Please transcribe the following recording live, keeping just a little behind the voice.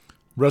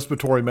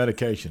Respiratory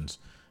medications.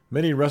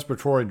 Many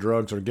respiratory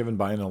drugs are given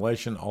by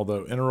inhalation,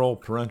 although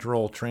intraoral,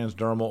 parenteral,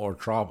 transdermal,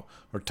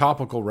 or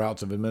topical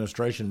routes of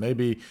administration may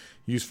be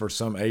used for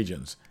some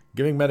agents.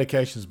 Giving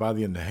medications by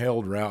the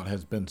inhaled route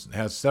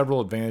has several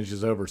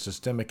advantages over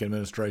systemic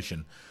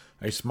administration.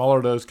 A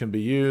smaller dose can be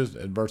used,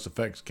 adverse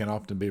effects can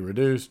often be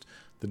reduced,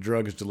 the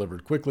drug is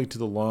delivered quickly to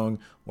the lung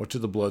or to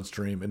the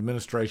bloodstream,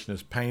 administration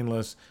is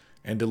painless,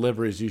 and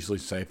delivery is usually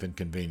safe and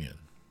convenient.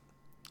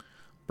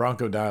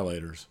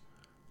 Bronchodilators.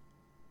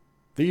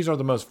 These are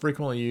the most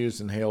frequently used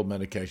inhaled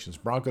medications.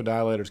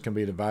 Bronchodilators can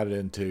be divided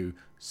into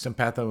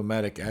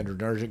sympathomimetic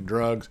adrenergic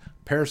drugs,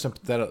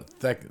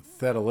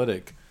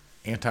 parasympathetic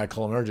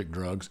anticholinergic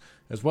drugs,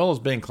 as well as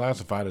being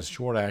classified as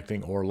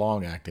short-acting or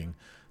long-acting.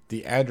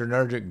 The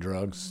adrenergic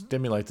drugs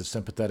stimulate the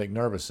sympathetic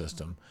nervous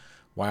system,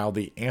 while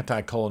the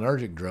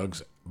anticholinergic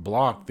drugs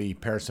block the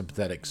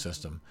parasympathetic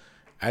system.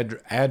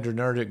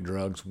 Adrenergic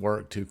drugs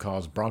work to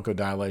cause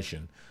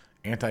bronchodilation.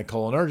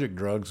 Anticholinergic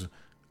drugs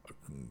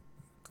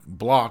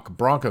block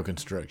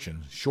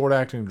bronchoconstriction.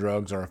 Short-acting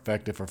drugs are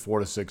effective for 4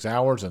 to 6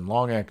 hours, and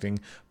long-acting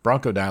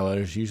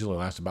bronchodilators usually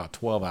last about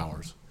 12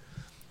 hours.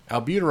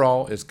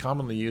 Albuterol is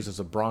commonly used as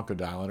a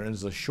bronchodilator and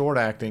is a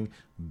short-acting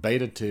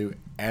beta-2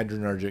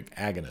 adrenergic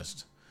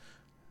agonist.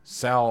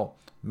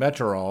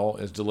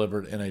 Salmeterol is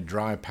delivered in a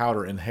dry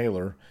powder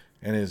inhaler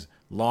and is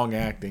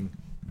long-acting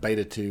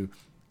beta-2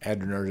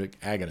 adrenergic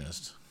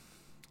agonist.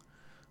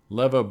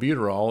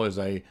 Levobuterol is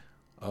a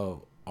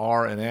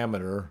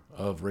R-enantiomer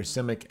of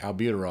racemic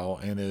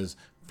albuterol and is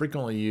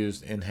frequently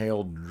used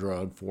inhaled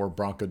drug for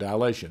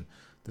bronchodilation.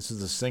 This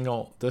is a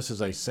single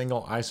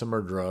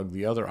isomer drug.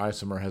 The other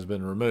isomer has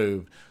been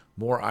removed.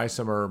 More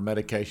isomer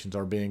medications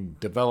are being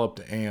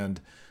developed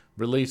and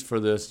released for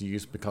this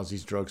use because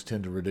these drugs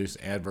tend to reduce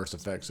adverse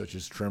effects such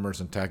as tremors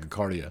and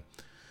tachycardia.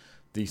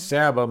 The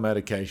SABA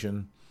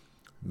medications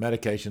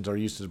are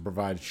used to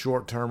provide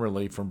short-term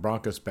relief from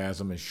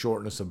bronchospasm and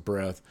shortness of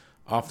breath,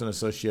 often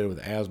associated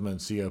with asthma and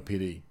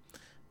COPD.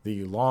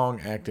 The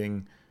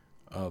long-acting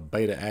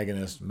beta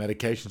agonist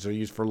medications are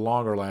used for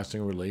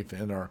longer-lasting relief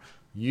and are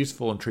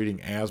useful in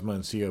treating asthma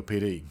and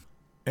COPD.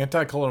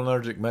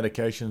 Anticholinergic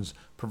medications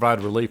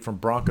provide relief from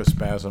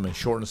bronchospasm and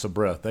shortness of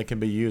breath. They can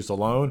be used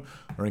alone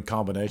or in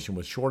combination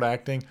with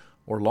short-acting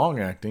or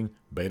long-acting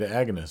beta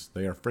agonists.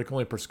 They are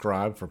frequently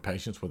prescribed for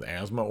patients with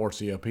asthma or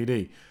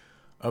COPD.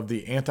 Of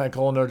the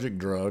anticholinergic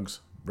drugs,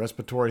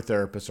 respiratory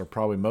therapists are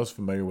probably most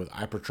familiar with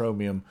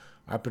ipratropium.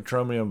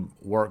 Ipratropium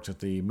works at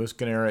the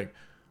muscarinic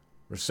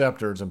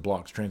receptors and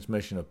blocks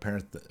transmission of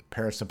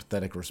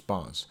parasympathetic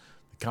response.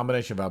 The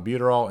combination of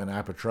albuterol and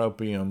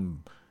ipratropium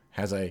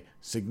has a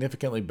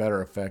significantly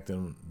better effect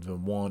than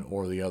one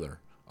or the other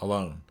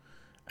alone.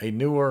 A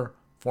newer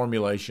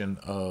formulation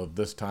of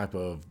this type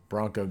of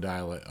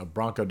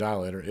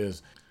bronchodilator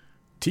is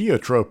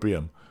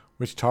tiotropium,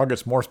 which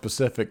targets more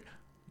specific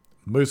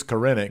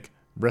muscarinic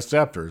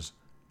receptors.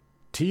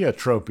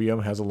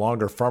 Tiotropium has a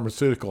longer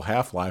pharmaceutical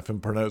half-life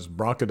and promotes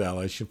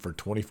bronchodilation for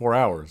 24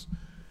 hours.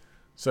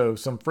 So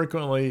some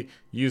frequently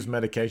used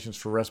medications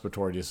for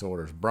respiratory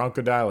disorders.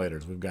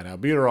 Bronchodilators, we've got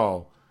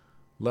albuterol,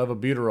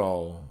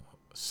 levobuterol,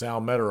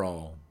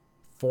 salmeterol,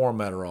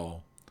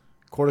 formoterol.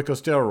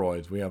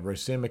 Corticosteroids, we have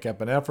racemic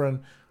epinephrine,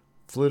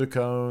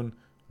 fluticasone,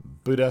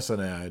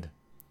 budesonide.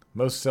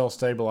 Mast cell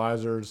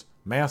stabilizers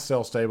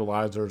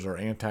or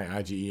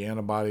anti-IgE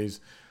antibodies,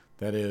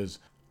 that is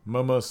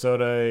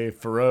monosodium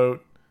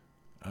furoate,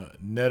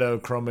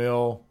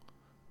 netochromyl,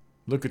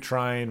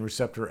 leukotriene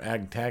receptor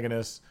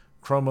antagonists,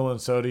 cromolyn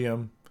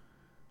sodium,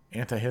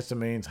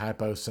 antihistamines,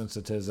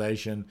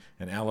 hyposensitization,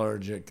 and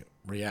allergic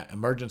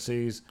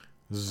emergencies,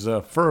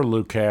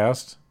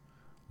 zafirlukast,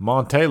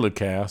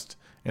 montelukast,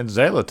 and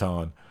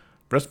Xalaton,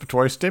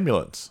 respiratory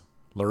stimulants,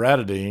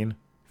 loratadine,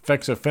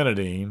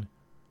 fexofenadine,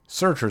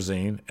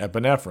 sertrazine,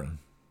 epinephrine.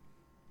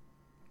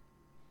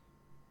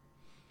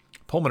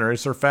 Pulmonary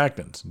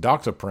surfactants,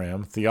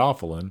 doxapram,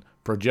 theophylline,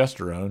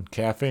 progesterone,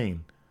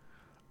 caffeine.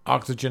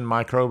 Oxygen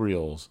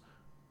microbials,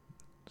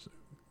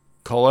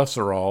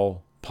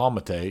 cholesterol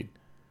palmitate,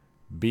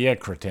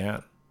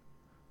 biacretant,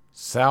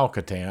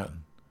 salcatant,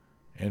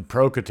 and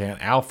procatant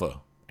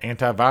alpha.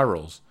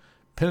 Antivirals,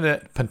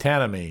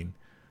 pentamine,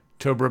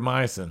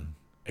 tobramycin,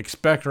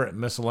 expectorant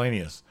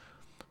miscellaneous,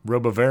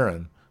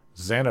 robavirin,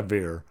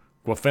 zanavir,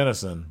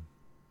 guaifenesin.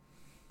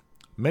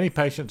 Many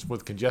patients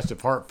with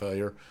congestive heart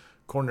failure,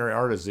 coronary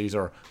artery disease,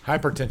 or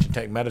hypertension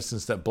take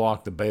medicines that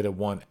block the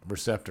beta-1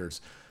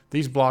 receptors.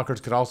 These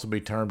blockers could also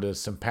be termed as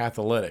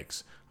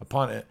sympatholytics.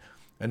 Upon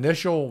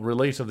initial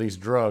release of these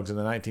drugs in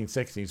the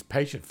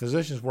 1960s,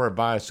 physicians were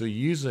advised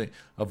to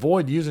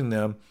avoid using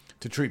them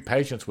to treat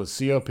patients with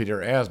COPD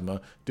or asthma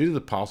due to the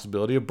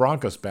possibility of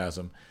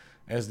bronchospasm.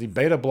 As the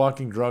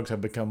beta-blocking drugs have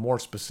become more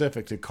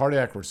specific to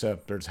cardiac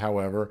receptors,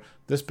 however,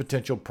 this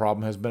potential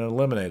problem has been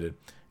eliminated,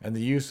 and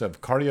the use of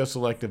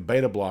cardioselective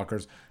beta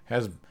blockers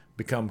has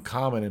become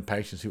common in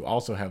patients who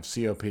also have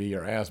COPD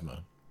or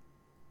asthma.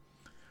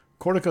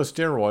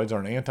 Corticosteroids are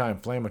an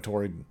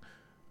anti-inflammatory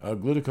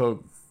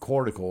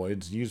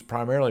glucocorticoids used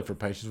primarily for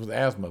patients with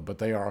asthma, but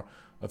they are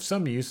of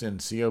some use in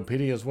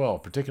COPD as well,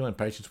 particularly in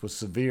patients with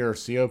severe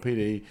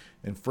COPD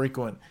and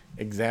frequent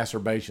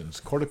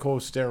exacerbations.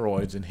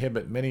 Corticosteroids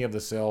inhibit many of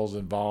the cells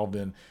involved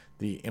in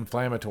the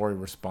inflammatory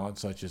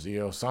response, such as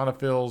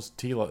eosinophils,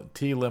 T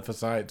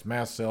lymphocytes,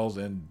 mast cells,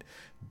 and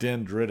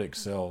dendritic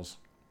cells,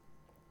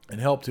 and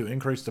help to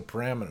increase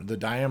the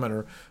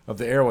diameter of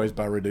the airways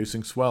by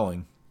reducing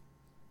swelling.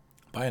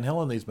 By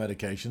inhaling these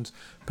medications,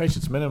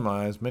 patients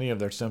minimize many of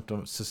their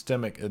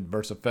systemic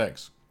adverse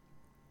effects,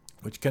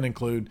 which can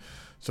include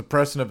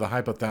suppression of the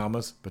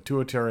hypothalamus,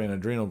 pituitary and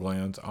adrenal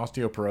glands,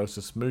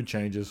 osteoporosis, mood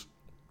changes,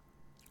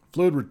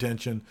 fluid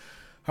retention,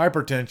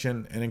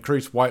 hypertension, and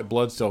increased white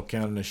blood cell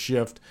count, and a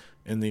shift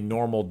in the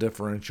normal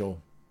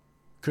differential,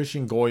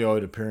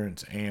 Cushing-Goyoid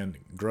appearance, and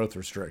growth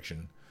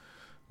restriction.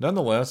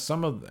 Nonetheless,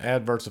 some of the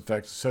adverse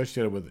effects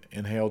associated with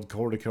inhaled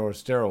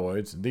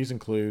corticosteroids, these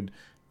include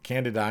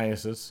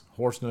candidiasis,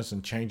 hoarseness,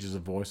 and changes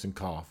of voice and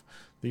cough.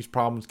 These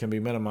problems can be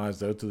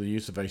minimized, though, through the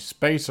use of a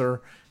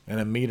spacer and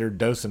a metered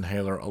dose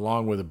inhaler,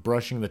 along with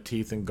brushing the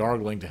teeth and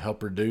gargling to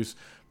help reduce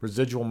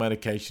residual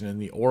medication in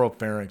the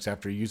oropharynx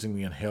after using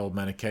the inhaled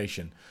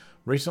medication.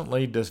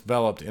 Recently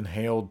developed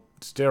inhaled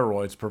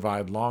steroids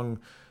provide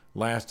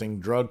long-lasting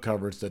drug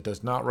coverage that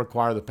does not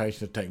require the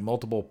patient to take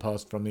multiple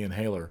puffs from the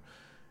inhaler,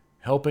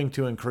 helping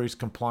to increase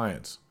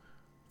compliance.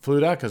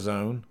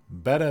 Fluticasone,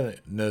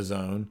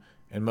 betamethasone,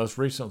 and most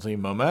recently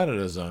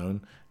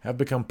mometasone have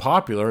become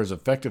popular as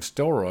effective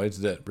steroids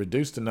that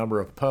reduce the number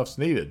of puffs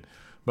needed.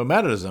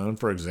 Mometasone,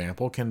 for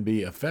example, can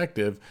be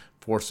effective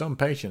for some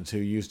patients who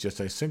use just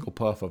a single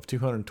puff of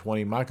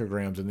 220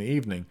 micrograms in the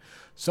evening.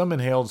 Some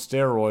inhaled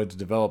steroids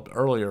developed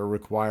earlier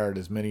required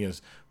as many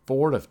as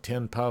 4 to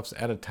 10 puffs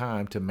at a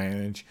time to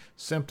manage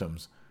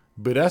symptoms.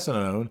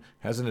 Budesonide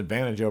has an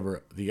advantage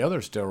over the other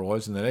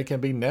steroids in that it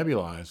can be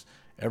nebulized.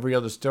 Every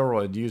other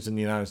steroid used in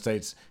the United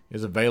States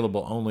is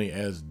available only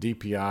as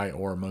DPI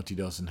or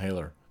multidose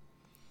inhaler.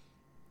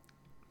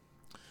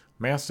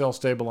 Mast cell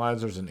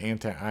stabilizers and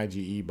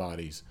anti-IgE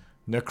bodies.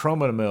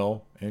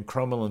 Necromamil and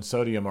cromolyn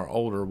sodium are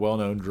older,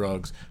 well-known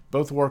drugs.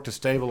 Both work to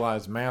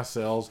stabilize mast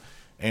cells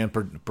and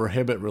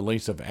prohibit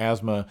release of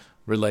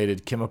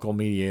asthma-related chemical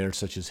mediators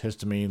such as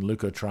histamine,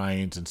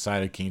 leukotrienes, and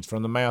cytokines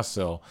from the mast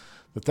cell.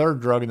 The third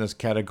drug in this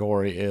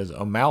category is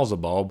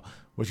omalzibub,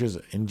 which is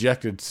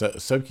injected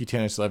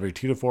subcutaneously every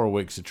 2 to 4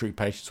 weeks to treat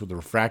patients with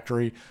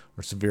refractory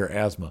or severe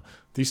asthma.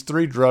 These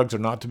three drugs are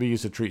not to be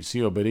used to treat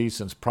COPD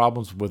since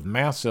problems with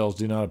mast cells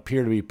do not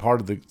appear to be part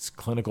of the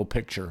clinical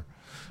picture.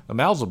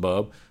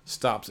 Omalzibub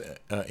stops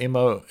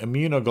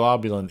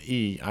immunoglobulin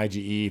E,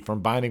 IgE, from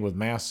binding with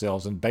mast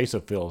cells and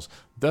basophils,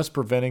 thus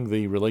preventing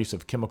the release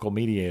of chemical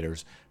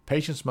mediators.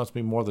 Patients must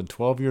be more than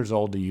 12 years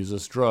old to use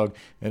this drug,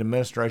 and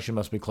administration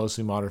must be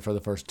closely monitored for the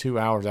first 2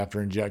 hours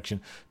after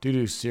injection due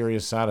to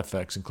serious side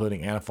effects,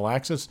 including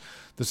anaphylaxis,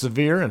 the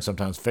severe and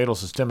sometimes fatal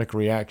systemic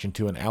reaction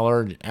to an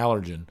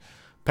allergen.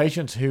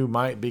 Patients who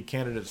might be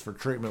candidates for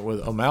treatment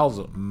with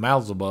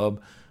omalzibub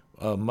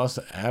must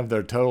have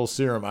their total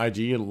serum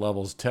IgE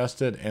levels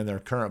tested and their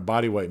current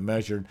body weight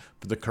measured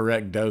for the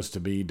correct dose to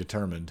be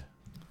determined.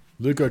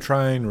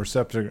 Leukotriene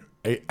receptor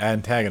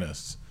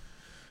antagonists.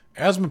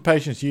 Asthma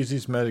patients use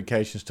these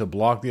medications to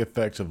block the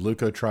effects of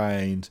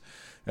leukotrienes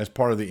as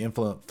part of the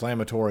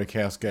inflammatory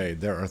cascade.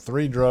 There are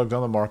 3 drugs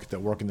on the market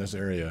that work in this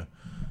area: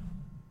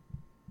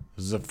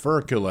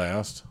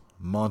 Zafirculast,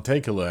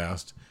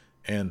 Montelukast,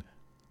 and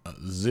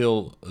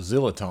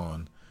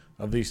Zilliton.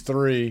 Of these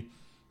 3,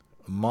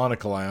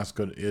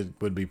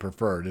 Montelukast would be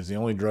preferred. It's the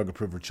only drug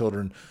approved for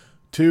children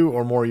 2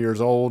 or more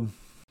years old.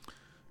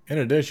 In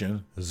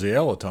addition,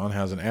 Zilliton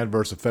has an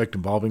adverse effect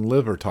involving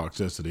liver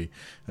toxicity,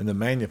 and the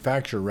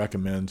manufacturer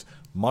recommends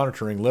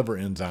monitoring liver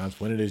enzymes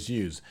when it is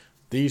used.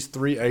 These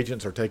 3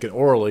 agents are taken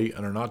orally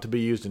and are not to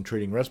be used in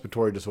treating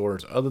respiratory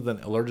disorders other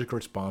than allergic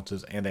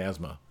responses and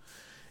asthma.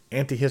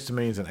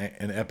 Antihistamines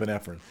and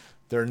epinephrine.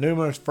 There are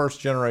numerous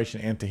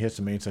first-generation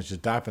antihistamines such as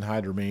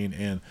diphenhydramine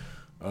and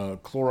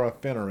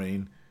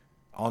chlorpheniramine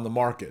on the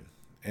market,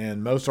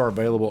 and most are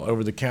available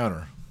over the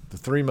counter. The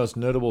 3 most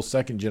notable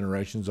second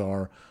generations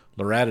are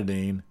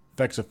loratadine,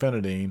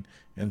 fexofenadine,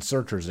 and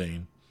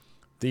cetirizine.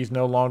 These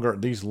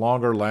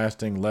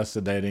longer-lasting, less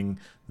sedating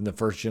than the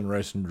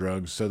first-generation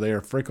drugs, so they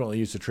are frequently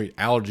used to treat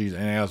allergies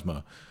and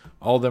asthma.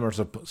 All of them are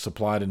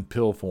supplied in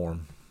pill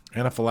form.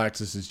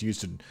 Anaphylaxis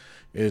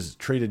is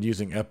treated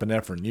using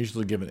epinephrine,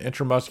 usually given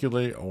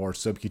intramuscularly or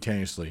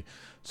subcutaneously.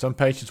 Some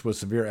patients with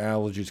severe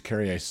allergies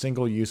carry a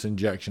single-use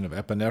injection of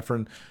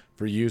epinephrine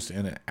for use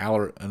in an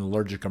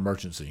allergic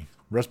emergency.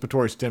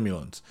 Respiratory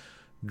stimulants.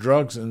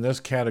 Drugs in this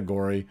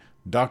category: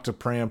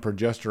 doxapram,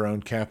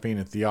 progesterone, caffeine,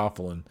 and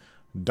theophylline.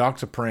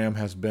 Doxapram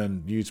has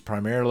been used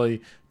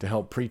primarily to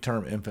help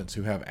preterm infants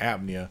who have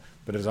apnea,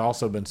 but has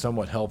also been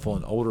somewhat helpful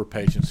in older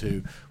patients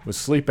with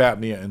sleep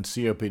apnea and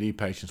COPD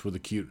patients with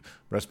acute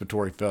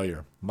respiratory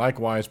failure.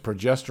 Likewise,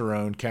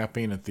 progesterone,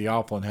 caffeine, and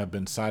theophylline have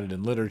been cited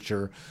in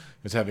literature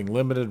as having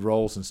limited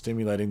roles in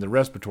stimulating the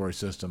respiratory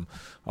system.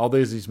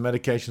 Although these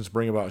medications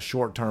bring about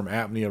short-term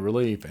apnea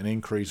relief and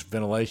increased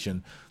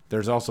ventilation,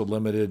 There's also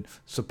limited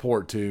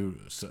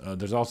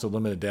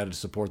data to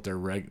support their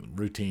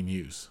routine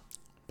use.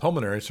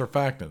 Pulmonary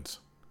surfactants.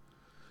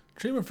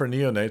 Treatment for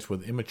neonates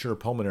with immature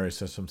pulmonary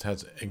systems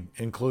has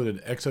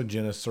included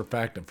exogenous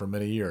surfactant for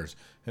many years.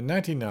 In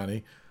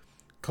 1990,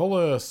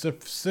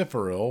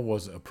 cholecalciferol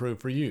was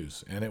approved for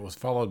use, and it was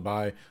followed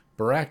by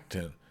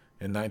Baractin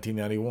in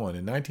 1991.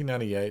 In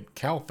 1998,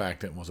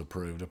 calfactant was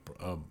approved,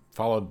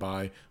 followed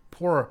by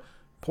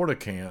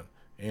Porticant,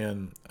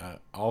 and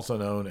also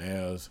known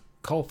as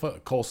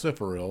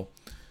cholecalciferol,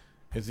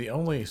 is the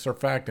only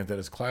surfactant that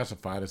is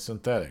classified as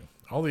synthetic.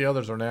 All the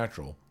others are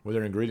natural, with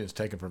their ingredients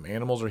taken from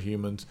animals or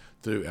humans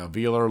through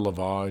alveolar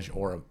lavage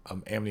or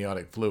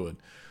amniotic fluid.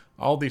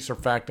 All these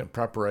surfactant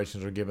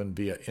preparations are given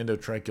via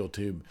endotracheal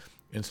tube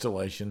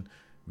instillation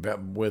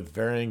with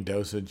varying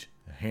dosage,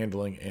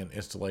 handling, and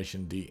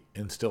instillation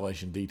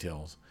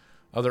details.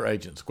 Other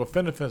agents.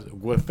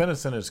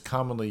 Guaifenesin is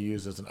commonly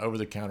used as an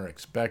over-the-counter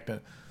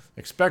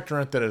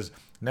expectorant that is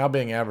now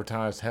being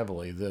advertised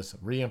heavily. This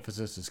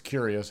re-emphasis is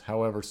curious,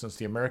 however, since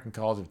the American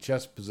College of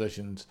Chest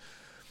Physicians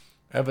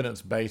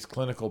evidence-based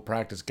clinical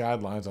practice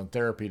guidelines on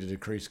therapy to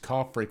decrease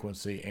cough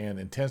frequency and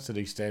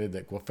intensity stated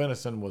that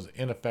guaifenesin was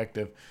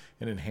ineffective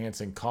in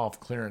enhancing cough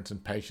clearance in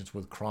patients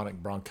with chronic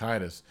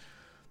bronchitis.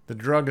 The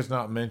drug is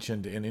not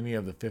mentioned in any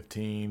of the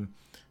 15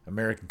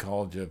 American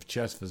College of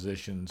Chest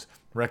Physicians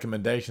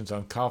recommendations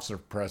on cough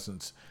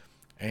suppressants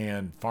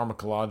and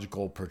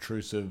pharmacological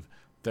pertussive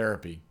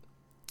therapy.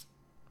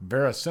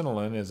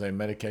 Varicinoline is a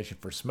medication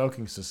for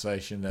smoking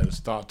cessation that is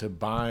thought to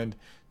bind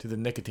to the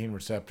nicotine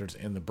receptors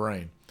in the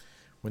brain.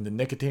 When the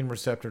nicotine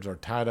receptors are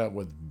tied up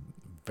with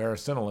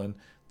varicinoline,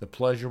 the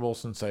pleasurable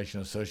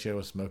sensation associated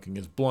with smoking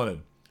is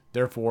blunted.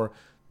 Therefore,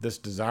 this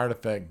desired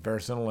effect,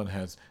 varicinoline,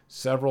 has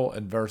several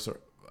adverse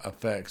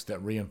effects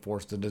that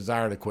reinforce the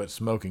desire to quit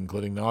smoking,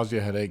 including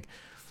nausea, headache,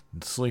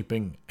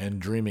 sleeping,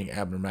 and dreaming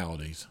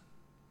abnormalities.